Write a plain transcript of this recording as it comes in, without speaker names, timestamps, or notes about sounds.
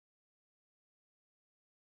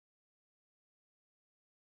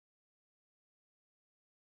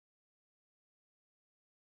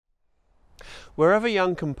Wherever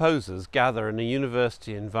young composers gather in a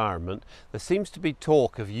university environment, there seems to be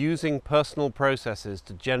talk of using personal processes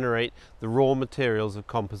to generate the raw materials of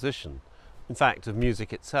composition, in fact of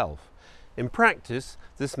music itself. In practice,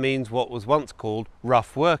 this means what was once called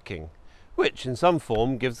rough working, which in some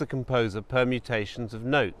form gives the composer permutations of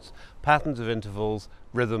notes, patterns of intervals,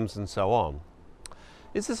 rhythms and so on.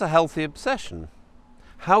 Is this a healthy obsession?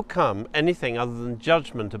 How come anything other than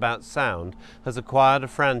judgment about sound has acquired a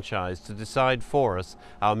franchise to decide for us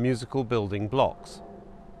our musical building blocks?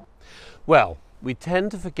 Well, we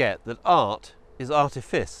tend to forget that art is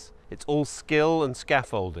artifice. It's all skill and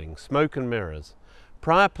scaffolding, smoke and mirrors.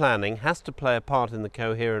 Prior planning has to play a part in the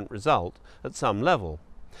coherent result at some level.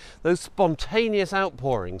 Those spontaneous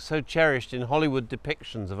outpourings so cherished in Hollywood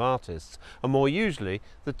depictions of artists are more usually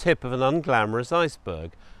the tip of an unglamorous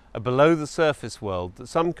iceberg, a below-the-surface world that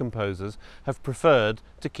some composers have preferred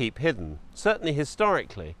to keep hidden, certainly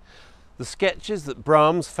historically. The sketches that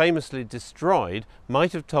Brahms famously destroyed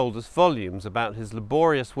might have told us volumes about his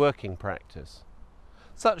laborious working practice.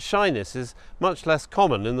 Such shyness is much less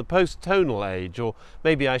common in the post-tonal age, or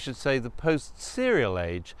maybe I should say the post-serial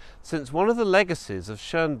age, since one of the legacies of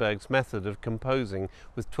Schoenberg's method of composing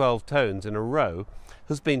with 12 tones in a row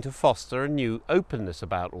has been to foster a new openness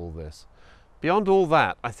about all this. Beyond all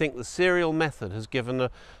that, I think the serial method has given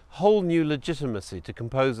a whole new legitimacy to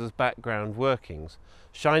composers' background workings,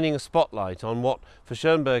 shining a spotlight on what, for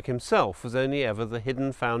Schoenberg himself, was only ever the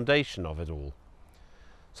hidden foundation of it all.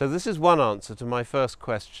 So this is one answer to my first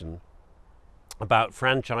question about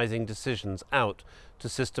franchising decisions out to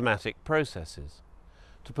systematic processes.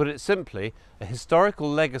 To put it simply, a historical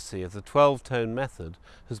legacy of the 12-tone method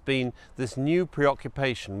has been this new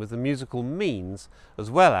preoccupation with the musical means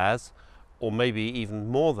as well as, or maybe even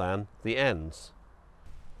more than, the ends.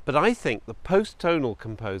 But I think the post-tonal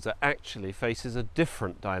composer actually faces a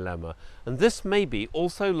different dilemma, and this maybe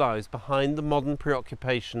also lies behind the modern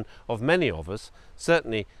preoccupation of many of us,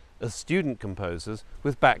 certainly as student composers,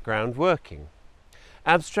 with background working.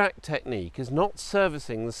 Abstract technique is not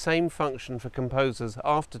servicing the same function for composers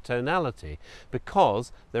after tonality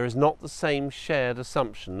because there is not the same shared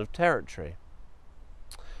assumption of territory.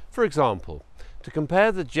 For example, to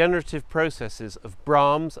compare the generative processes of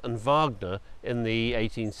Brahms and Wagner in the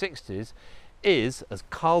 1860s is, as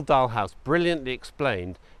Karl Dahlhaus brilliantly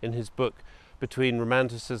explained in his book Between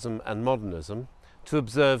Romanticism and Modernism, to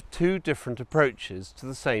observe two different approaches to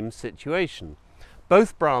the same situation.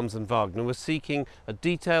 Both Brahms and Wagner were seeking a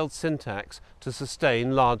detailed syntax to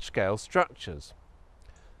sustain large-scale structures.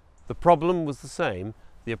 The problem was the same,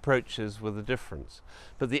 the approaches were the difference.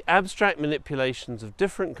 But the abstract manipulations of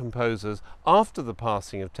different composers after the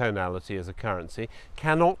passing of tonality as a currency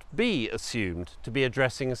cannot be assumed to be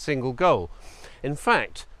addressing a single goal. In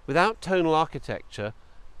fact, without tonal architecture,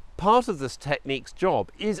 part of this technique's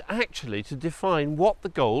job is actually to define what the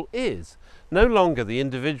goal is, no longer the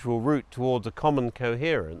individual route towards a common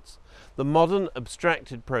coherence. The modern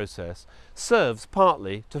abstracted process serves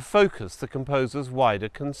partly to focus the composer's wider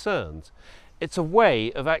concerns. It's a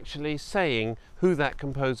way of actually saying who that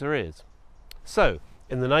composer is. So,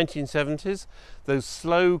 in the 1970s, those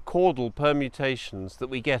slow chordal permutations that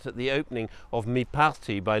we get at the opening of Mi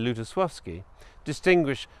Parti by Lutosławski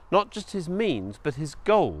distinguish not just his means, but his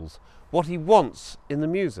goals, what he wants in the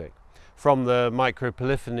music, from the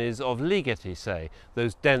micropolyphonies of Ligeti, say,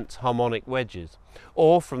 those dense harmonic wedges,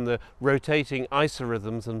 or from the rotating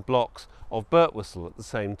isorhythms and blocks of Birtwistle at the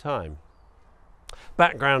same time.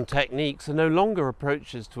 Background techniques are no longer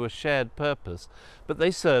approaches to a shared purpose, but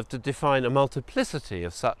they serve to define a multiplicity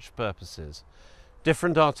of such purposes,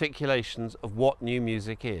 different articulations of what new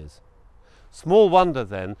music is. Small wonder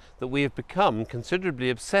then that we have become considerably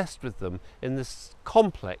obsessed with them in this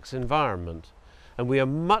complex environment, and we are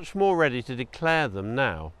much more ready to declare them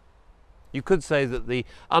now. You could say that the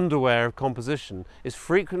underwear of composition is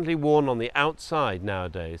frequently worn on the outside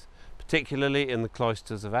nowadays, particularly in the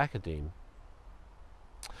cloisters of academe.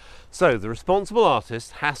 So the responsible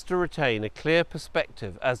artist has to retain a clear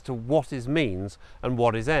perspective as to what is means and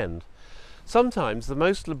what is end. Sometimes the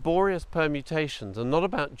most laborious permutations are not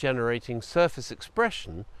about generating surface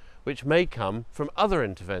expression, which may come from other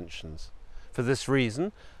interventions. For this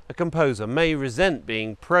reason, a composer may resent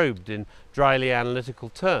being probed in dryly analytical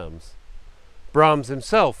terms. Brahms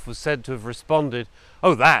himself was said to have responded,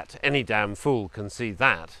 "Oh, that, any damn fool can see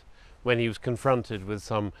that," when he was confronted with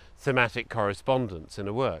some thematic correspondence in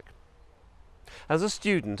a work. As a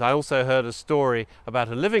student, I also heard a story about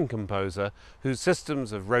a living composer whose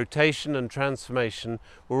systems of rotation and transformation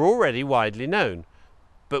were already widely known.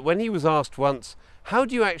 But when he was asked once, "How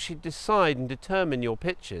do you actually decide and determine your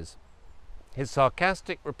pitches?" His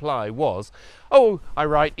sarcastic reply was, "Oh, I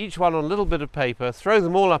write each one on a little bit of paper, throw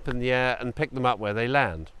them all up in the air and pick them up where they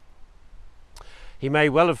land." He may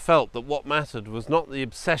well have felt that what mattered was not the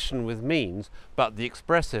obsession with means, but the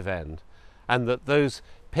expressive end, and that those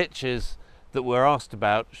pitches that were asked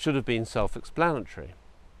about should have been self-explanatory.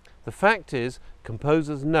 The fact is,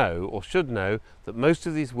 composers know, or should know, that most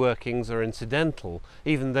of these workings are incidental,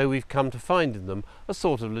 even though we've come to find in them a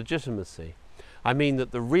sort of legitimacy. I mean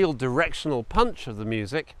that the real directional punch of the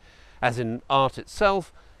music, as in art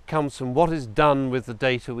itself, comes from what is done with the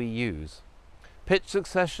data we use. Pitch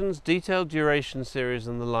successions, detailed duration series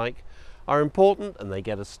and the like are important and they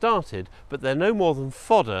get us started, but they're no more than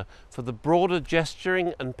fodder for the broader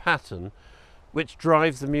gesturing and pattern which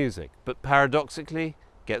drives the music, but paradoxically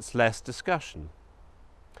gets less discussion.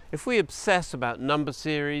 If we obsess about number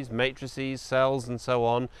series, matrices, cells and so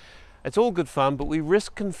on, it's all good fun, but we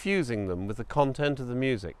risk confusing them with the content of the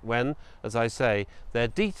music when, as I say, their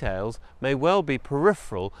details may well be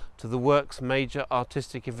peripheral to the work's major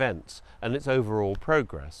artistic events and its overall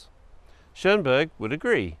progress. Schoenberg would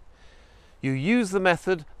agree. "You use the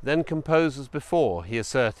method, then compose as before," he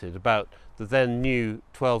asserted about the then new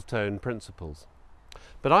 12-tone principles.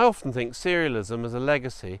 But I often think serialism as a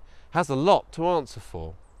legacy has a lot to answer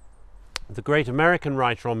for. The great American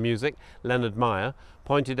writer on music, Leonard Meyer,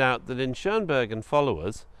 pointed out that in Schoenberg and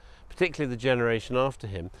followers, particularly the generation after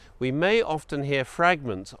him, we may often hear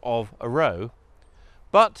fragments of a row,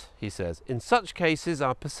 but, he says, in such cases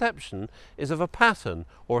our perception is of a pattern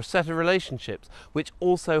or a set of relationships which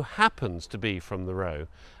also happens to be from the row.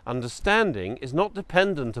 Understanding is not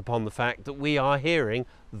dependent upon the fact that we are hearing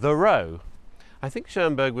the row. I think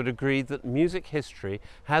Schoenberg would agree that music history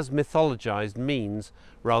has mythologized means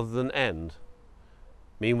rather than end.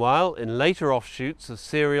 Meanwhile, in later offshoots of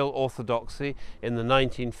serial orthodoxy in the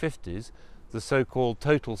 1950s, the so-called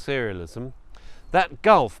total serialism, that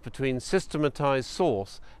gulf between systematized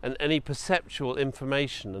source and any perceptual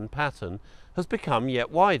information and pattern has become yet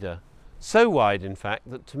wider. So wide, in fact,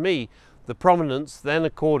 that to me, the prominence then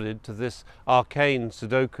accorded to this arcane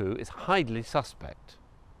Sudoku is highly suspect.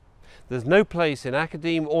 There's no place in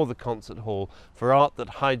academe or the concert hall for art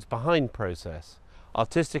that hides behind process.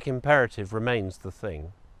 Artistic imperative remains the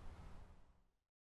thing.